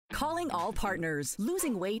Calling all partners.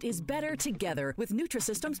 Losing weight is better together with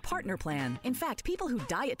Nutrisystem's Partner Plan. In fact, people who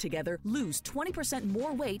diet together lose 20%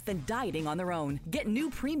 more weight than dieting on their own. Get new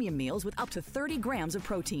premium meals with up to 30 grams of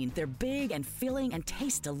protein. They're big and filling and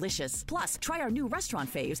taste delicious. Plus, try our new restaurant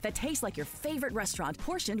faves that taste like your favorite restaurant,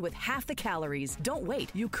 portioned with half the calories. Don't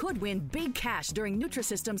wait. You could win big cash during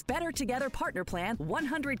Nutrisystem's Better Together Partner Plan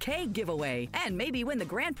 100K giveaway. And maybe win the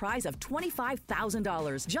grand prize of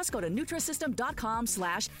 $25,000. Just go to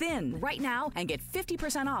Nutrisystem.com/thin right now and get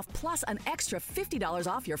 50% off plus an extra $50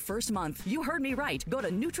 off your first month. You heard me right. Go to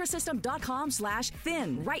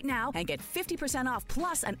Nutrisystem.com/thin right now and get 50% off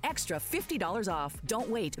plus an extra $50 off. Don't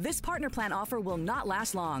wait. This partner plan offer will not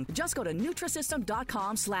last long. Just go to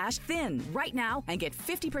Nutrisystem.com/thin right now and get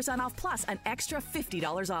 50% off plus an extra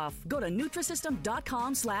 $50 off. Go to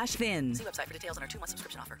Nutrisystem.com/thin. See website for details on our 2-month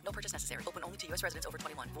subscription offer. No purchase necessary. Open only to U.S. residents over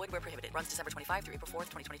 21. Void where prohibited. Runs December 25 through April 4th,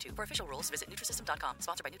 2022. For official rules, visit Nutrisystem.com.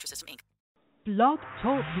 Sponsored by Nutrisystem, Inc. Blog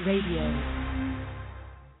Talk Radio.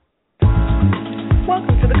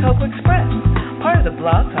 Welcome to the Cocoa Express, part of the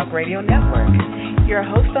Blog Talk Radio Network. Your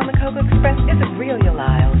host on the Cocoa Express is Aurelia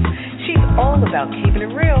Lyles. She's all about keeping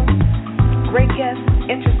it real. Great guests,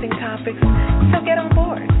 interesting topics, so get on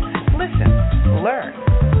board. Listen, learn,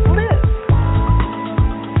 live.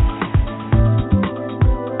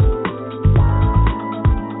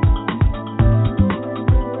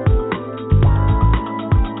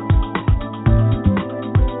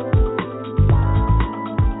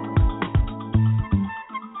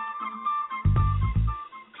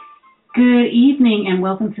 Good evening and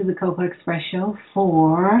welcome to the Cocoa Express Show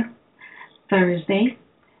for Thursday,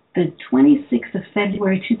 the 26th of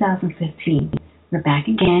February, 2015. We're back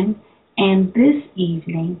again, and this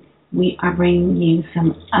evening we are bringing you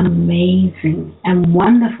some amazing and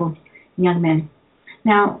wonderful young men.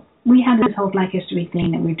 Now, we have this whole Black History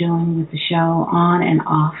thing that we're doing with the show on and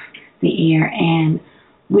off the air, and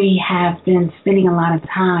we have been spending a lot of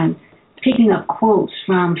time picking up quotes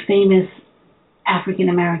from famous African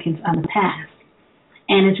Americans of the past.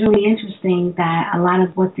 And it's really interesting that a lot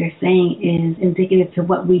of what they're saying is indicative to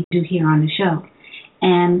what we do here on the show.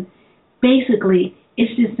 And basically,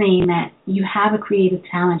 it's just saying that you have a creative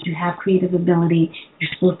talent, you have creative ability, you're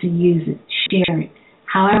supposed to use it, share it,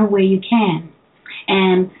 however way you can.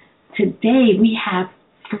 And today we have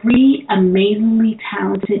 3 amazingly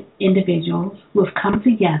talented individuals who have come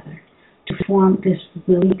together to form this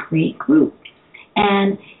really great group.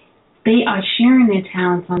 And they are sharing their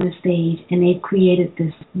talents on the stage, and they've created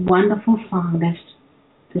this wonderful song that's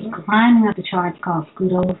just climbing up the charts called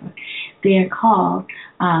Scoot Over. They're called,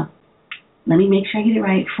 let me make sure I get it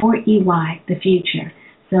right, 4EY, The Future.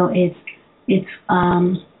 So it's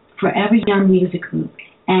Forever Young Music Group.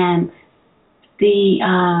 And the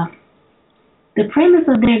premise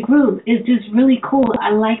of their group is just really cool.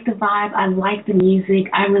 I like the vibe. I like the music.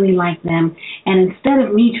 I really like them. And instead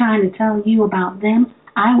of me trying to tell you about them,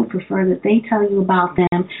 I would prefer that they tell you about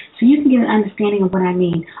them so you can get an understanding of what I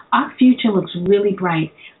mean. Our future looks really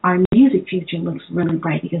bright. Our music future looks really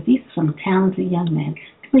bright because these are some talented young men.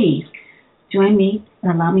 Please join me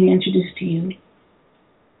and allow me to introduce to you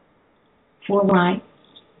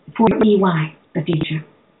 4EY, The Future.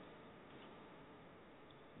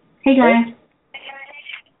 Hey, guys.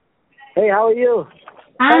 Hey, how are you?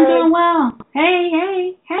 I'm doing well.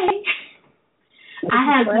 Hey. I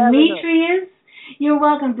have Demetrius. You're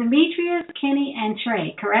welcome, Demetrius, Kenny, and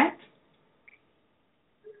Tre, correct?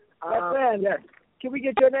 Yes. Can we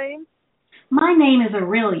get your name? My name is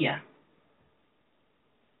Aurelia.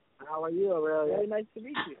 How are you, Aurelia? Very nice to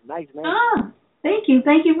meet you. Nice, man. Oh, thank you.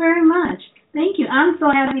 Thank you very much. Thank you. I'm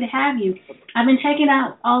so happy to have you. I've been checking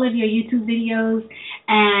out all of your YouTube videos,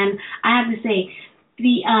 and I have to say,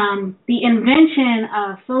 the invention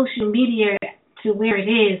of social media to where it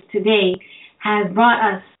is today has brought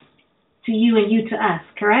us to you and you to us,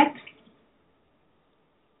 correct?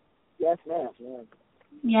 Yes, ma'am.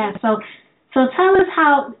 Yeah, so tell us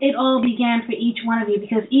how it all began for each one of you,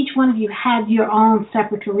 because each one of you had your own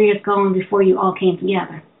separate careers going before you all came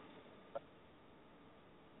together.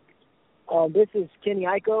 This is Kenny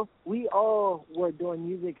Aiko. We all were doing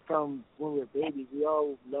music from when we were babies. We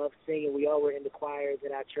all loved singing. We all were in the choirs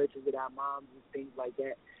at our churches with our moms and things like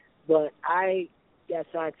that. But I got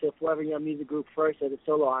signed to Forever Young Music Group first as a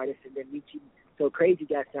solo artist, and then Mechie So Crazy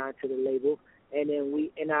got signed to the label. And then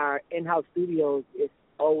we, in our in-house studios, we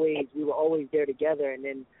were always there together. And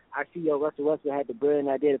then our CEO, Russell, had the brilliant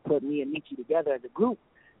idea to put me and Mechie together as a group.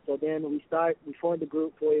 So then we formed the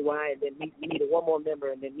group 4EY, and then we needed one more member,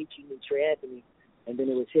 and then Mechie knew Tre Anthony, and then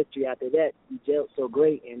it was history after that. We gelled so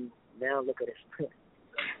great, and now look at us.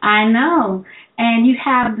 I know. And you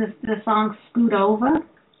have the song Scoot Over.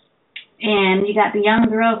 And you got the young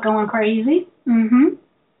girls going crazy. Mm-hmm.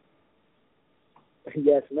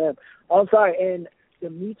 Yes, ma'am. I'm sorry, and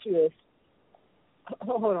Demetrius.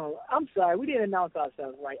 Hold on. I'm sorry. We didn't announce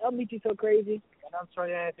ourselves right. I'm Mechie So Crazy. And I'm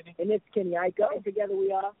Tre Anthony. And it's Kenny Aiko. And together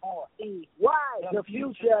we are EY, the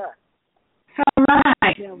future. All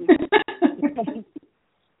right.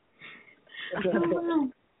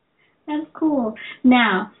 That's cool.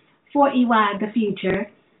 Now, for EY, the future,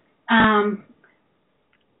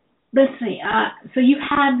 let's see. So you've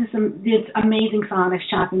had this amazing song that's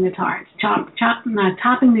topping the charts. Topping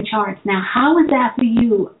the charts. Now, how is that for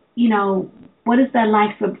you? You know, what is that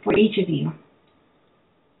like for each of you?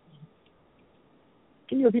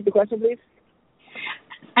 Can you repeat the question, please?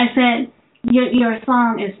 I said your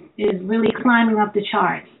song is really climbing up the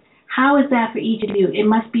charts. How is that for each of you? It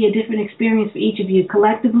must be a different experience for each of you.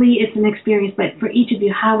 Collectively, it's an experience, but for each of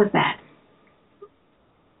you, how is that?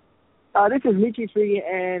 This is Mechie speaking,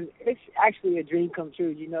 and it's actually a dream come true.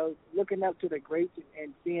 You know, looking up to the greats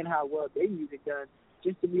and seeing how well their music done,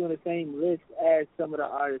 just to be on the same list as some of the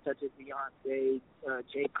artists such as Beyonce,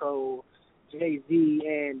 J. Cole, Jay-Z,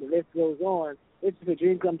 and the list goes on. This is a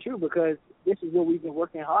dream come true because this is what we've been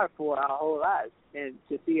working hard for our whole lives, and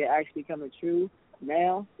to see it actually coming true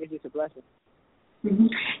now, it's just a blessing. Mm-hmm.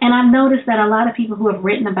 And I've noticed that a lot of people who have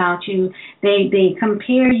written about you, they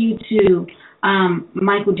compare you to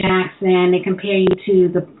Michael Jackson. They compare you to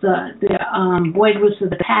the boy groups of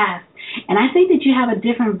the past. And I think that you have a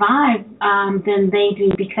different vibe than they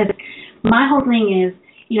do, because my whole thing is,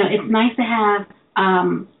 you know, it's nice to have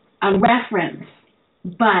a reference,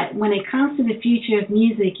 but when it comes to the future of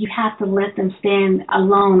music, you have to let them stand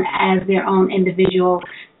alone as their own individual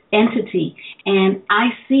entity. And I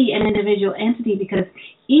see an individual entity because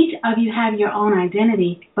each of you have your own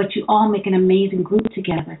identity, but you all make an amazing group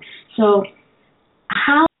together. So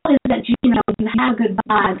how is that you have a good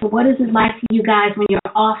vibe? So what is it like for you guys when you're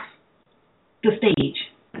off the stage?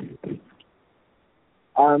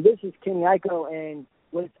 This is Kenny Aiko, and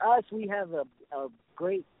with us, we have a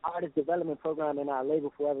great artist development program in our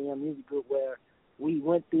label, Forever Young Music Group, where we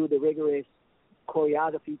went through the rigorous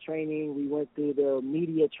choreography training, we went through the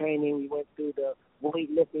media training, we went through the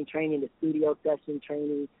weightlifting training, the studio session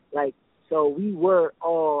training, so we were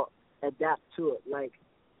all adapt to it,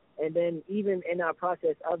 and then even in our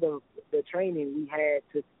process of the training, we had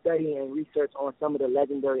to study and research on some of the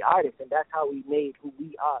legendary artists, and that's how we made who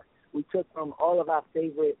we are. We took from all of our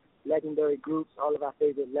favorite legendary groups, all of our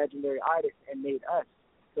favorite legendary artists, and made us.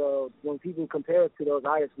 So when people compare us to those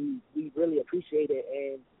artists, we really appreciate it,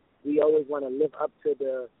 and we always want to live up to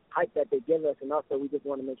the hype that they give us, and also we just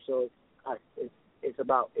want to make sure it's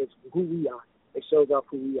us. It's who we are. It shows off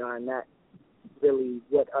who we are, and not really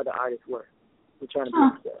what other artists were. We're trying to be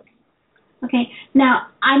ourselves. Okay. Now,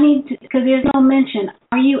 I need to, because there's no mention,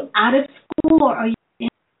 are you out of school or are you in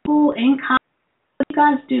school, in college? What do you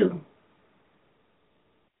guys do?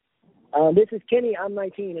 This is Kenny. I'm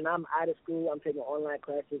 19, and I'm out of school. I'm taking online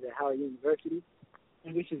classes at Howard University.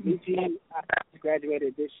 And this is Mechie. I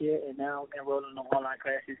graduated this year, and now I'm enrolled in the online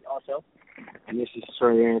classes also. And this is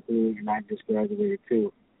Tre Anthony, and I just graduated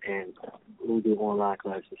too, and we do online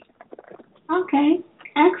classes. Okay.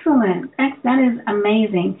 Excellent. That is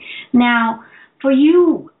amazing. Now, for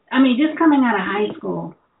you, I mean, just coming out of high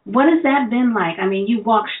school, what has that been like? I mean, you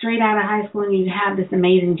walked straight out of high school and you have this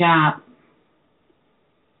amazing job.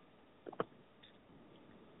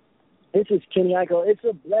 This is Kenny Aiko. It's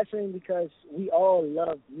a blessing because we all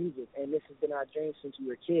love music, and this has been our dream since we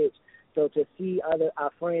were kids. So to see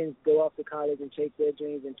our friends go off to college and chase their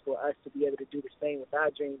dreams, and for us to be able to do the same with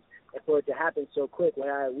our dreams, and for it to happen so quick, when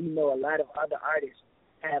we know a lot of other artists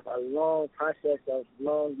have a long process of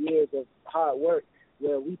long years of hard work,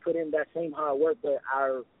 where we put in that same hard work, but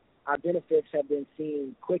our benefits have been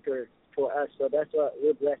seen quicker for us. So that's what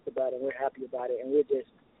we're blessed about, and we're happy about it, and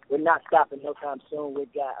we're not stopping no time soon.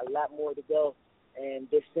 We've got a lot more to go, and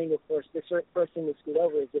this first single, Scoot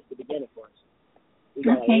Over, is just the beginning for us. We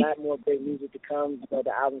got a lot more great music to come. The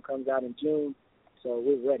album comes out in June, so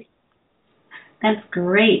we're ready. That's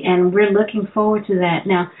great, and we're looking forward to that.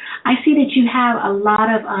 Now, I see that you have a lot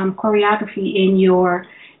of choreography in your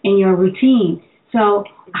routine. So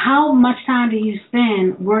how much time do you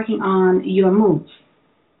spend working on your moves?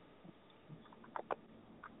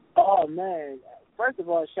 Oh, man. First of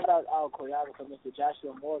all, shout out our choreographer, Mr.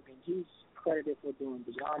 Joshua Morgan. He's credited for doing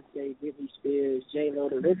Beyonce, Britney Spears, J-Lo,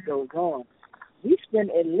 the list goes on. We spend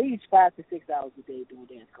at least 5 to 6 hours a day doing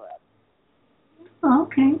dance choreography. Oh,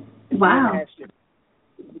 okay. Wow.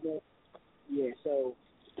 Yeah, so,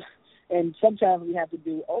 And sometimes we have to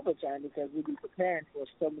do overtime because we be preparing for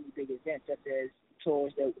so many big events, such as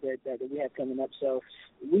tours that we have coming up. So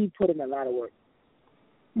we put in a lot of work.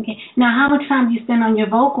 Okay. Now, how much time do you spend on your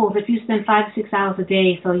vocals? If you spend 5 to 6 hours a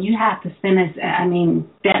day, so you have to spend,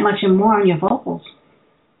 that much and more on your vocals.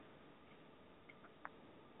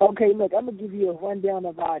 Okay, look, I'm going to give you a rundown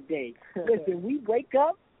of our day. Listen, we wake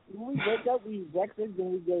up, we eat breakfast,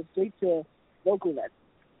 then we go straight to vocal lessons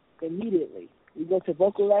immediately. We go to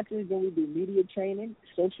vocal lessons, then we do media training,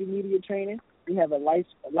 social media training. We have a life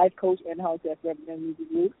coach in-house that represents music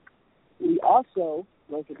group. We also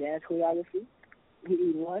go to dance choreography. We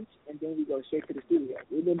eat lunch, and then we go straight to the studio.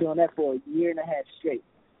 We've been doing that for a year and a half straight.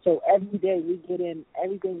 So every day we get in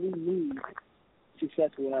everything we need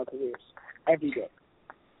successful in our careers. Every day.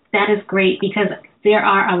 That is great because there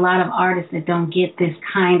are a lot of artists that don't get this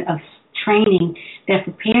kind of training that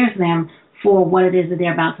prepares them for what it is that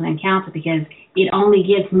they're about to encounter, because it only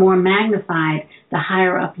gets more magnified the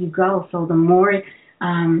higher up you go. So the more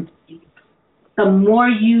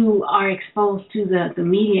you are exposed to the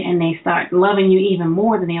media and they start loving you even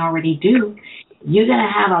more than they already do, you're going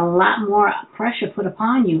to have a lot more pressure put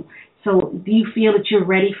upon you. So do you feel that you're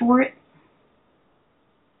ready for it?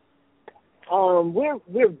 We're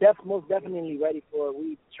most definitely ready for it.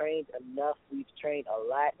 We've trained enough. We've trained a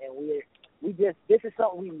lot, and this is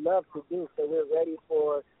something we love to do. So we're ready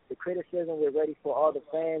for the criticism. We're ready for all the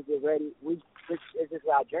fans. We're ready. It's just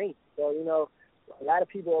our dream. So a lot of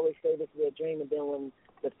people always say this is a dream, and then when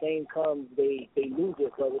the fame comes, they lose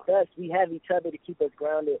it. But with us, we have each other to keep us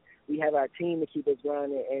grounded. We have our team to keep us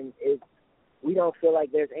grounded, and we don't feel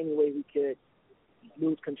like there's any way we could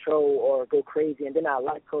lose control or go crazy. And then our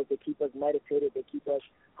life coach, they keep us meditated, they keep us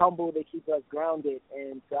humble, they keep us grounded.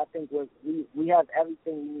 And so I think we have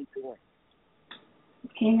everything we need to win.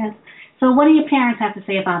 Okay, yes. So what do your parents have to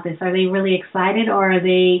say about this? Are they really excited, or are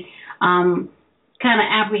they kind of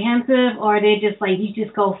apprehensive, or are they just like, you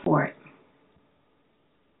just go for it?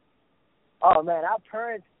 Oh, man, our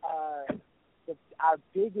parents are our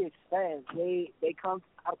biggest fans. They come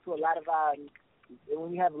out to a lot of our,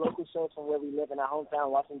 when we have local shows from where we live in our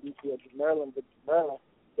hometown, Washington, D.C., or Maryland,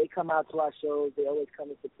 they come out to our shows. They always come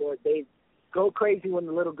and support. They go crazy when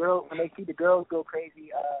they see the girls go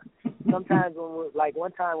crazy. Sometimes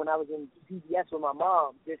one time when I was in CVS with my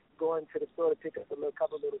mom, just going to the store to pick up a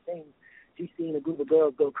couple little things, she seen a group of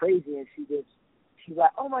girls go crazy, and she's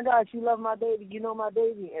like, oh my God, you love my baby, you know my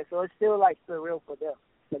baby. And so it's still like surreal for them,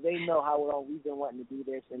 because they know how long we've been wanting to do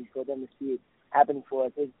this, and for them to see it happening for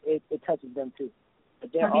us, it touches them too.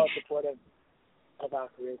 But they're all supportive of our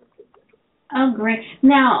careers. Oh, great.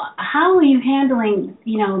 Now, how are you handling,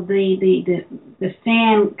 the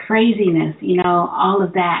fan craziness, all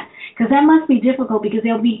of that? Because that must be difficult, because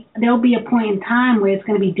there'll be a point in time where it's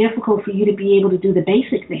going to be difficult for you to be able to do the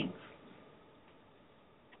basic things.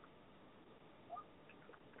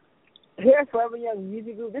 Here at Forever Young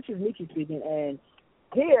Music Group, this is Mechie speaking, and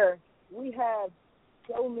here we have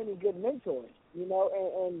so many good mentors,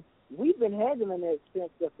 and we've been handling it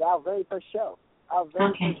since our very first show. Our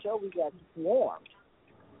very first show, we got swarmed.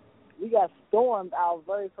 We got stormed our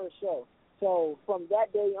very first show. So from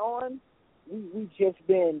that day on, we've just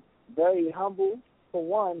been very humble, for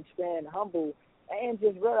one, staying humble, and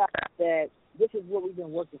just realize that this is what we've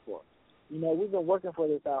been working for. We've been working for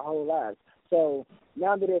this our whole lives. So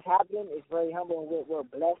now that it's happening, it's very humble, and we're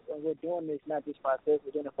blessed, and we're doing this not just for ourselves,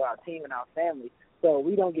 we're doing it for our team and our family. So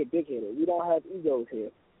we don't get big-headed. We don't have egos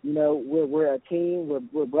here. We're a team,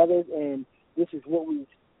 we're brothers, and this is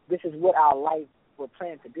what our life we're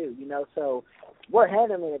planning to do. So we're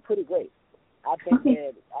handling it pretty great. I think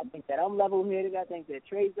that I'm level-headed. I think that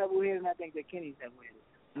Tre's level-headed, and I think that Kenny's level-headed.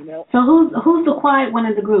 So who's the quiet one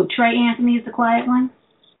in the group? Tre Anthony is the quiet one?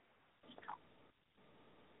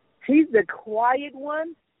 He's the quiet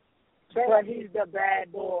one, but he's the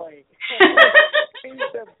bad boy. He's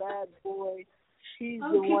the bad boy. He's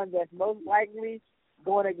the one that's most likely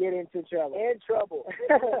going to get into trouble.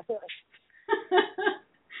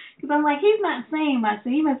 Because I'm like, he's not saying much,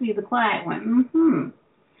 so he must be the quiet one. Mm-hmm.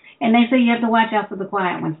 And they say you have to watch out for the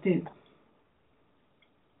quiet ones too.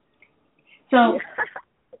 So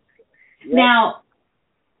now,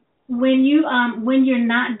 when you're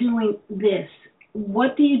not doing this,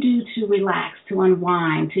 what do you do to relax, to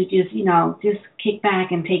unwind, to just kick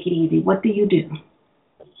back and take it easy? What do you do?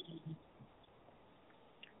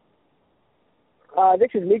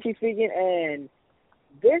 This is Mechie speaking, and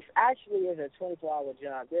this actually is a 24-hour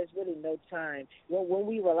job. There's really no time. When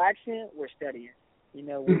we relaxing, we're studying.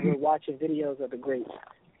 We're watching videos of the greats,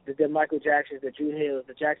 the Michael Jacksons, the Drew Hills,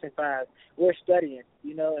 the Jackson 5. We're studying,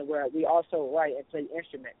 and we also write and play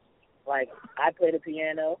instruments. Like, I play the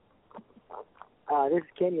piano, This is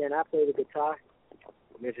Kenny, and I play the guitar.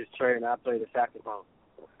 This is Tre, and I play the saxophone.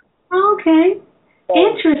 Okay. So,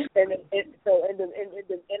 Interesting.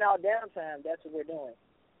 In our downtime, that's what we're doing.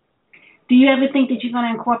 Do you ever think that you're going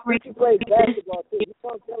to incorporate He plays basketball too. He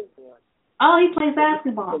don't play one. Oh, he plays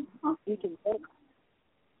basketball. He can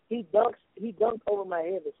dunk. He dunked over my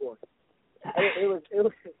head before. It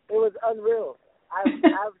was unreal.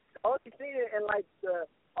 I've only seen it in like the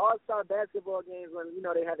all-star basketball games when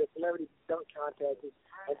they have the celebrity dunk contests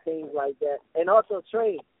and things like that. And also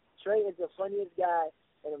Tre is the funniest guy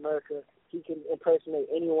in America. He can impersonate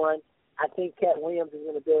anyone. I think Cat Williams is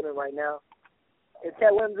in the building right now. Is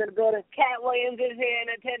Cat Williams in the building? Cat Williams is here in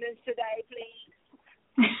attendance today, please.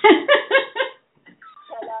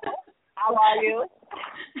 Hello. How are you?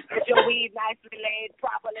 Is your weed nicely laid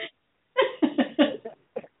properly?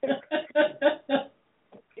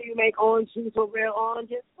 Do you make orange juice from real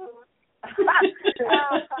oranges?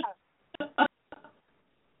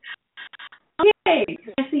 Okay,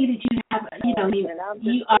 I see that you have,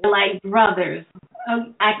 you are like brothers.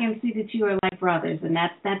 I can see that you are like brothers, and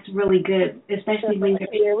that's really good, especially when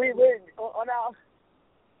you're. we're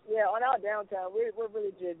on our downtime. We're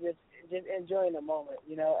really just enjoying the moment.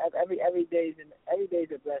 Every day's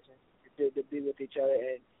a blessing to be with each other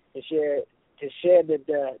and to share the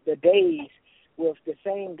days with the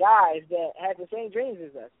same guys that have the same dreams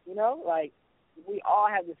as us. Like we all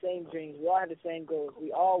have the same dreams. We all have the same goals.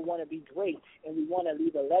 We all want to be great, and we want to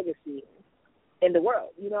leave a legacy in the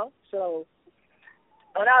world. So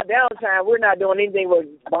on our downtime, we're not doing anything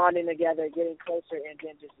but bonding together, getting closer, and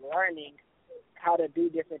then just learning how to do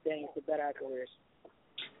different things to better our careers.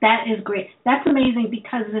 That is great. That's amazing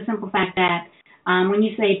because of the simple fact that when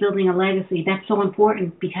you say building a legacy, that's so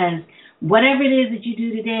important because whatever it is that you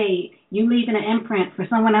do today, you leave an imprint for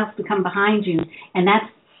someone else to come behind you, and that's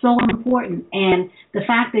so important. And the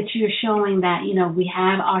fact that you're showing that, we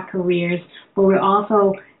have our careers, but we're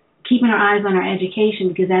also keeping our eyes on our education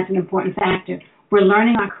because that's an important factor. We're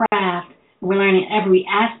learning our craft. We're learning every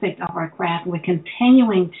aspect of our craft. We're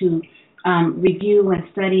continuing to review and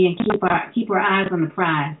study and keep our eyes on the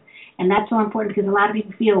prize. And that's so important because a lot of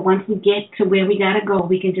people feel once we get to where we got to go,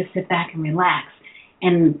 we can just sit back and relax.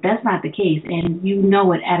 And that's not the case. And you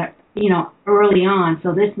know it early on.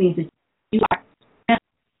 So this means that you are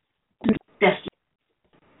destined.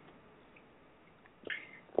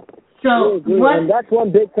 So what? And that's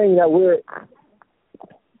one big thing that we're.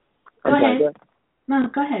 Go ahead. No,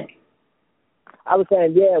 go ahead. I was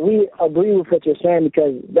saying, we agree with what you're saying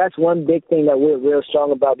because that's one big thing that we're real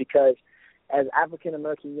strong about because as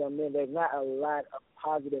African-American young men, there's not a lot of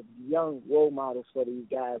positive young role models for these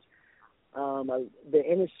guys. The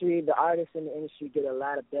industry, the artists in the industry get a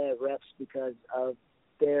lot of bad reps because of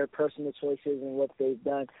their personal choices and what they've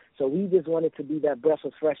done. So we just wanted to be that breath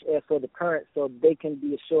of fresh air for the parents so they can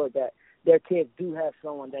be assured that their kids do have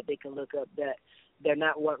someone that they can look up that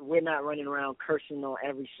we're not running around cursing on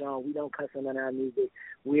every song. We don't cuss on our music.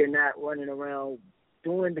 We're not running around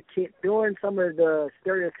doing some of the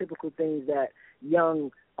stereotypical things that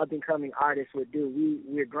young up-and-coming artists would do.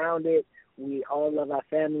 We're grounded. We all love our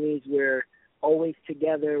families. We're always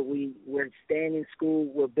together. We're staying in school.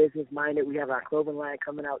 We're business-minded. We have our clothing line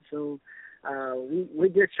coming out soon. We're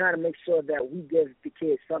just trying to make sure that we give the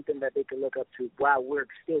kids something that they can look up to while we're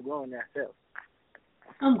still growing ourselves.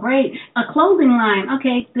 Oh, great. A clothing line.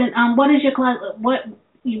 Okay, then what is your what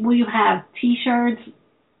will you have? T-shirts,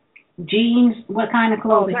 jeans, what kind of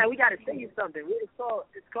clothing? Oh, man, we got to tell you something. It's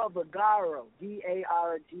called Vagaro,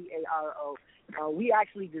 Vagaro. We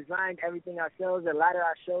actually designed everything ourselves. A lot of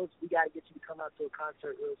our shows, we got to get you to come out to a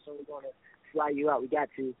concert real soon. We're going to fly you out. We got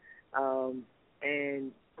to.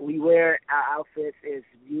 And we wear our outfits. It's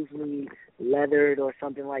usually leathered or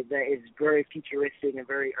something like that. It's very futuristic and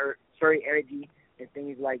very edgy and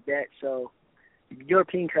things like that. So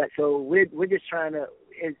European cut. So we're just trying to.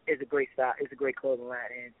 It's a great style. It's a great clothing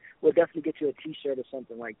line, and we'll definitely get you a T-shirt or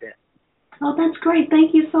something like that. Oh, that's great.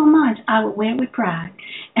 Thank you so much. I will wear it with pride.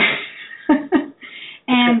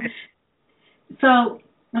 And so,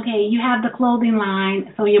 okay, you have the clothing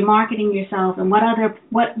line. So you're marketing yourself, and what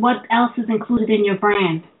else is included in your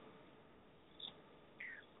brand?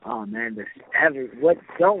 Oh man, what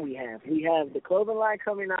don't we have? We have the clothing line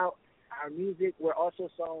coming out. Our music. We're also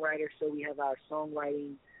songwriters, so we have our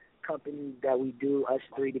songwriting company that we do, us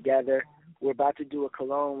three together. We're about to do a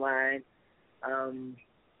cologne line.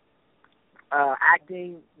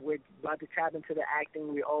 Acting, we're about to tap into the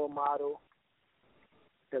acting. We all model.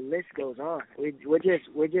 The list goes on. We're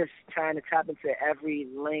just trying to tap into every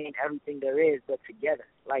lane, everything there is, but together.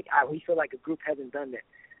 We feel like a group hasn't done that.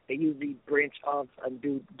 They usually branch off and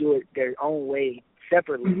do it their own way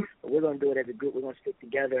separately. Mm-hmm. But we're going to do it as a group. We're going to stick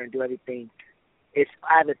together and do everything. It's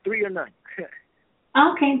either 3 or none.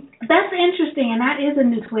 Okay, that's interesting, and that is a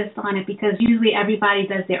new twist on it because usually everybody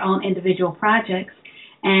does their own individual projects,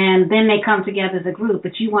 and then they come together as a group.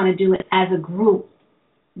 But you want to do it as a group.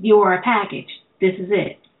 You're a package. This is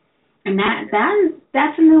it, and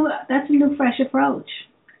that's a new fresh approach.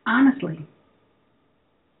 Honestly,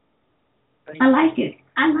 I like it.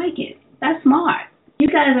 That's smart. You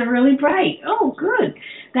guys are really bright. Oh, good.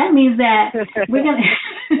 That means that we're gonna.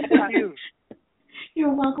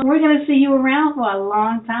 You're welcome. We're going to see you around for a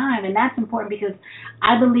long time, and that's important because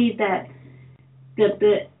I believe that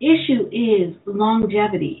the issue is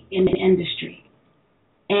longevity in the industry,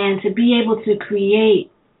 and to be able to create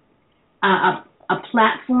a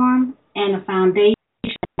platform and a foundation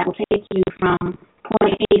that will take you from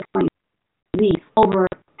point A to point Z over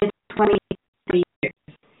 20 years.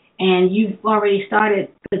 And you've already started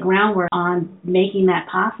the groundwork on making that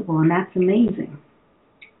possible, and that's amazing.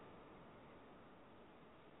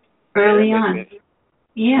 Early on.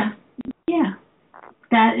 Yeah.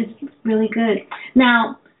 That is really good.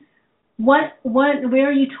 Now, where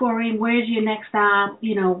are you touring? Where's your next stop?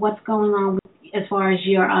 What's going on as far as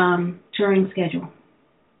your touring schedule?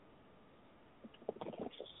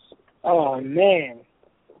 Oh, man.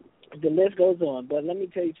 The list goes on. But let me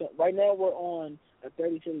tell you something. Right now we're on a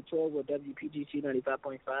 30-city tour with WPGC 95.5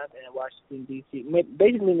 in Washington, D.C.,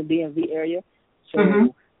 basically in the DMV area.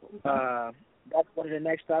 So, that's one of the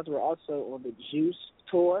next stops. We're also on the Juice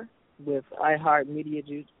tour with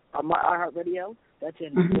iHeartRadio. That's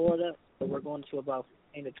in Florida. So we're going to about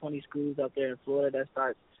 20 schools out there in Florida. That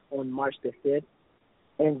starts on March the 5th.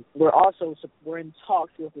 And we're in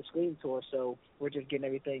talks with the Scream tour, so we're just getting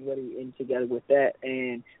everything ready and together with that.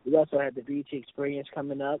 And we also have the BT Experience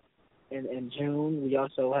coming up in June. We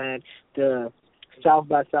also had the South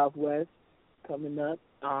by Southwest coming up.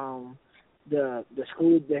 The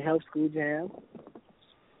Health School Jam.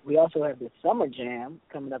 We also have the Summer Jam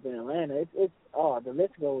coming up in Atlanta. The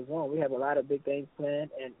list goes on. We have a lot of big things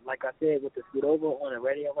planned, and like I said, with the Scoot Over on the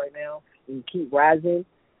radio right now, we keep rising.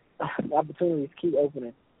 Opportunities keep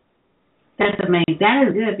opening. That's amazing. That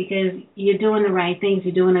is good because you're doing the right things.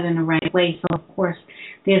 You're doing it in the right way. So of course,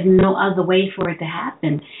 there's no other way for it to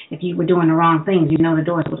happen. If you were doing the wrong things, the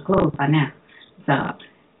doors would close by now. So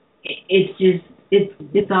it's just.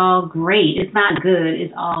 It's all great. It's not good.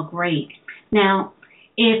 It's all great. Now,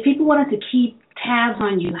 if people wanted to keep tabs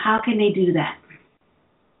on you, how can they do that?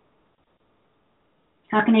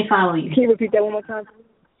 How can they follow you? Can you repeat that one more time?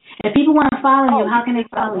 If people want to follow you, how can they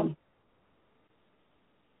follow you?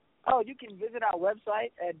 Oh, you can visit our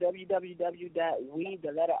website at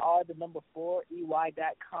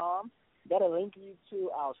www.we4ey.com. That'll link you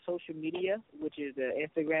to our social media, which is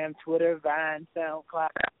Instagram, Twitter, Vine, SoundCloud,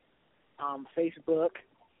 Facebook,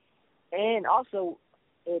 and also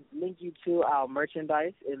it links you to our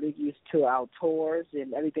merchandise. It links you to our tours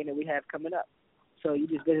and everything that we have coming up. So you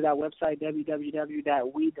just visit our website,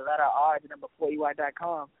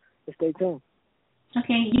 www.we4ey.com, and stay tuned.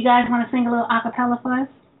 Okay, you guys want to sing a little a cappella for us?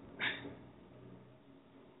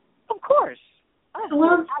 Of course. I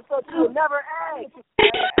thought you would never ask.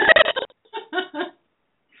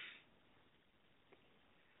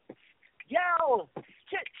 Yo,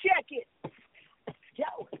 check it. Yo.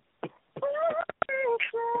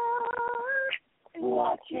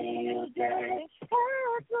 Watching you dance as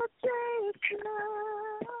the days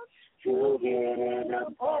come to get in the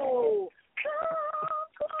bowl. Come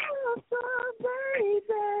closer, baby.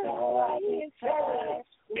 So I can touch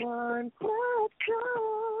one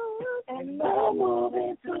question and no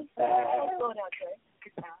moving too fast.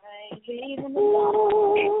 I ain't leaving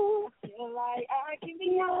alone. Feel like I can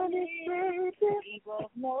be honest. We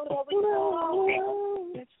both know that we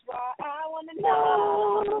know. That's why I want to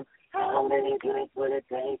know how many drinks will it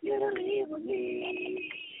take you to leave with me?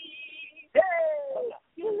 Hey,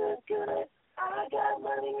 you look good. I got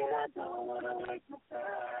money and I don't want to waste my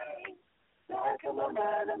time. Back in my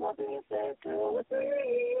mind, I'm hoping you say 2 or 3.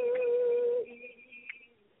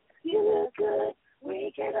 You look good.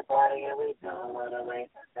 We came to party and we don't want to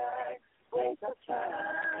waste our time.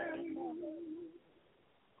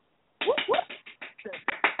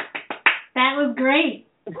 That was great.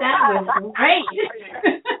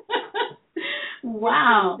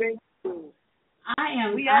 Wow. We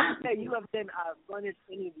have to say you have been our funnest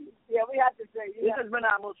interview. Yeah, we have to say this has been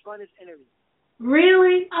our most funnest interview.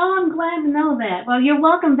 Really? Oh, I'm glad to know that. Well, you're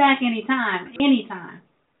welcome back anytime.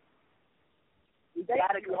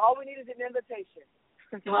 All we need is an invitation.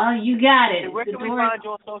 Well, you got it. And where can we find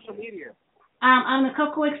you on social media? On the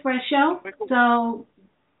Cocoa Express Show. So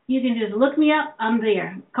you can just look me up. I'm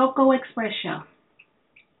there. Cocoa Express Show.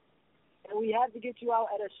 and we have to get you out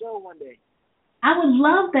at a show one day. I would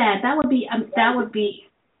love that. That would be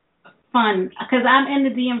fun because I'm in the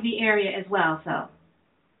DMV area as well. So.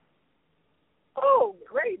 Oh,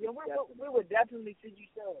 great! Then we would definitely see you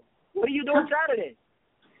soon. What are you doing Saturday?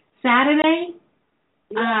 Saturday?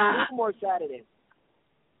 More Saturday.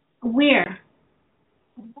 Where?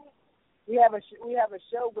 We have a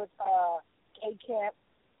show with K Camp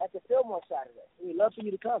at the Fillmore Saturday. We'd love for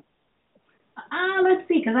you to come. Let's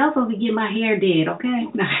see, because I'm supposed to get my hair did, okay?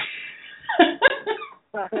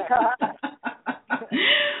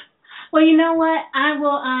 Well, you know what? I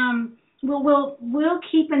will. We'll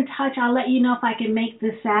keep in touch. I'll let you know if I can make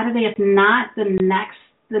this Saturday. If not, the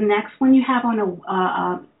next one you have on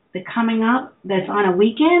the coming up that's on a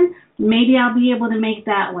weekend, maybe I'll be able to make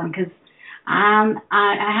that one because I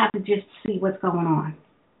have to just see what's going on.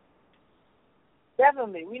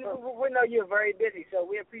 Definitely. We know you're very busy, so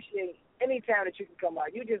we appreciate any time that you can come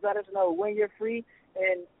out. You just let us know when you're free,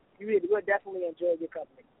 and we'll definitely enjoy your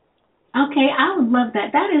company. Okay, I would love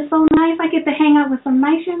that. That is so nice. I get to hang out with some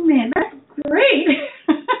nice young men. That's great.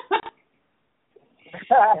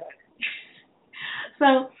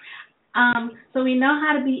 So we know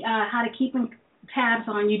how to keep tabs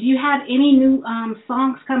on you. Do you have any new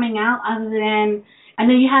songs coming out other than I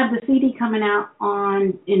know you have the CD coming out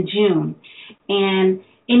in June, and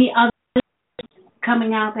any other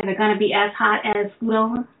coming out that are going to be as hot as Scoot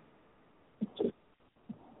Over?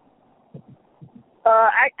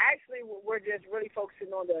 Actually, we're just really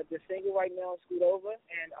focusing on the single right now, Scoot Over,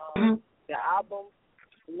 and the album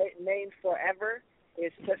named Forever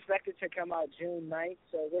is expected to come out June 9th,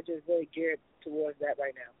 so we're just really geared towards that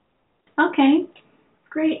right now. Okay,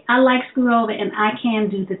 great. I like Scoot Over, and I can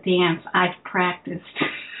do the dance. I've practiced.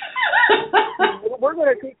 We're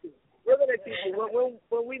going to teach you.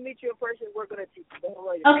 When we meet you in person, we're going to teach you. Don't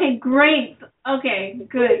worry. Okay, great. Okay,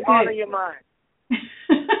 good. Honor your mind.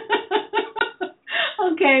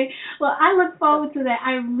 Okay. Well, I look forward to that.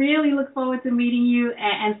 I really look forward to meeting you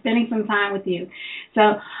and spending some time with you.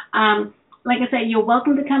 So, like I said, you're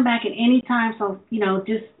welcome to come back at any time. So,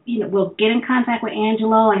 we'll get in contact with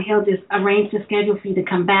Angelo, and he'll just arrange the schedule for you to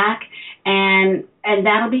come back, and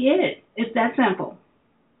that'll be it. It's that simple.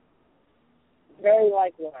 Very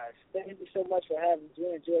likewise. Thank you so much for having me.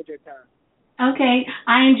 I enjoyed your time. Okay.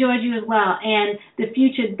 I enjoyed you as well, and the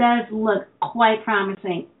future does look quite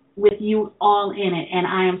promising with you all in it, and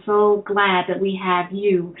I am so glad that we have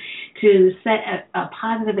you to set a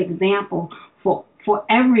positive example for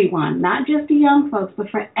everyone, not just the young folks, but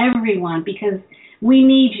for everyone, because we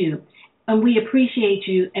need you, and we appreciate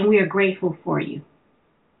you, and we are grateful for you.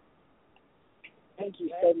 Thank you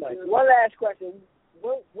so much. One last question.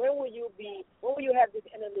 When will you have this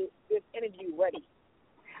interview ready?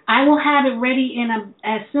 I will have it ready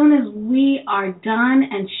as soon as we are done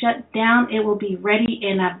and shut down. It will be ready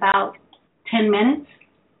in about 10 minutes.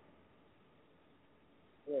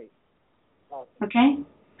 Great. Awesome. Okay,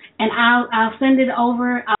 and I'll send it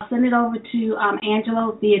over. I'll send it over to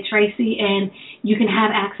Angelo via Tracy, and you can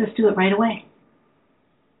have access to it right away.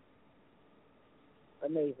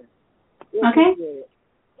 Amazing. Okay.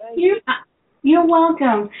 You're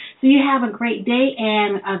welcome. So you have a great day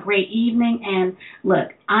and a great evening. And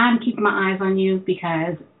look, I'm keeping my eyes on you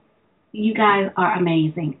because you guys are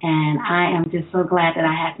amazing. And I am just so glad that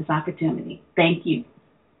I had this opportunity. Thank you.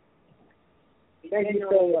 Thank you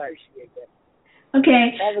so much.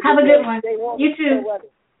 Okay. Have a good one. You too.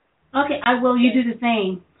 Okay, I will. You do the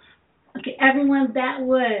same. Okay, everyone, that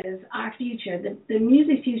was our future. The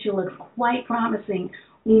music future looks quite promising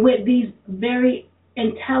with these very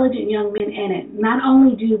intelligent young men in it. Not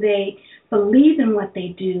only do they believe in what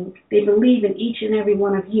they do, they believe in each and every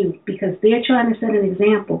one of you because they're trying to set an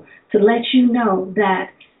example to let you know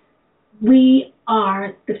that we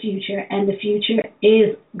are the future, and the future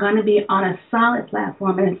is going to be on a solid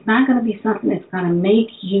platform, and it's not going to be something that's going to make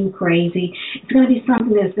you crazy. It's going to be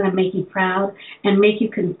something that's going to make you proud and make you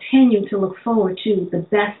continue to look forward to the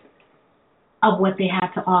best of what they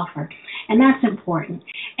have to offer. And that's important.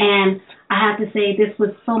 And I have to say, this was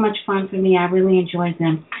so much fun for me. I really enjoyed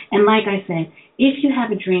them. And like I said, if you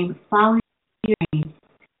have a dream, follow your dream.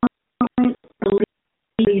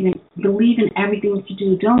 Believe in everything that you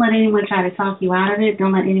do. Don't let anyone try to talk you out of it.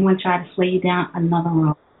 Don't let anyone try to sway you down another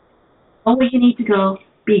road. Go where you need to go.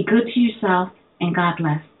 Be good to yourself. And God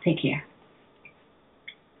bless. Take care.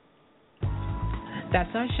 That's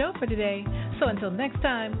our show for today. So until next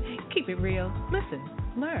time, keep it real, listen,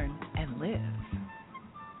 learn, and live.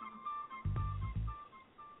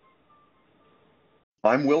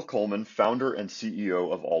 I'm Will Coleman, founder and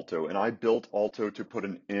CEO of Alto, and I built Alto to put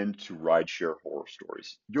an end to rideshare horror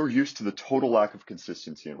stories. You're used to the total lack of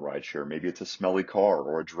consistency in rideshare. Maybe it's a smelly car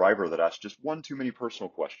or a driver that asks just one too many personal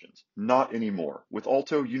questions. Not anymore. With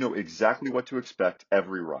Alto, you know exactly what to expect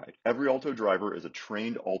every ride. Every Alto driver is a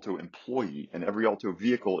trained Alto employee, and every Alto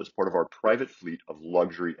vehicle is part of our private fleet of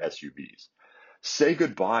luxury SUVs. Say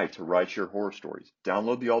goodbye to rideshare horror stories.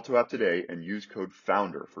 Download the Alto app today and use code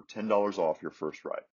FOUNDER for $10 off your first ride.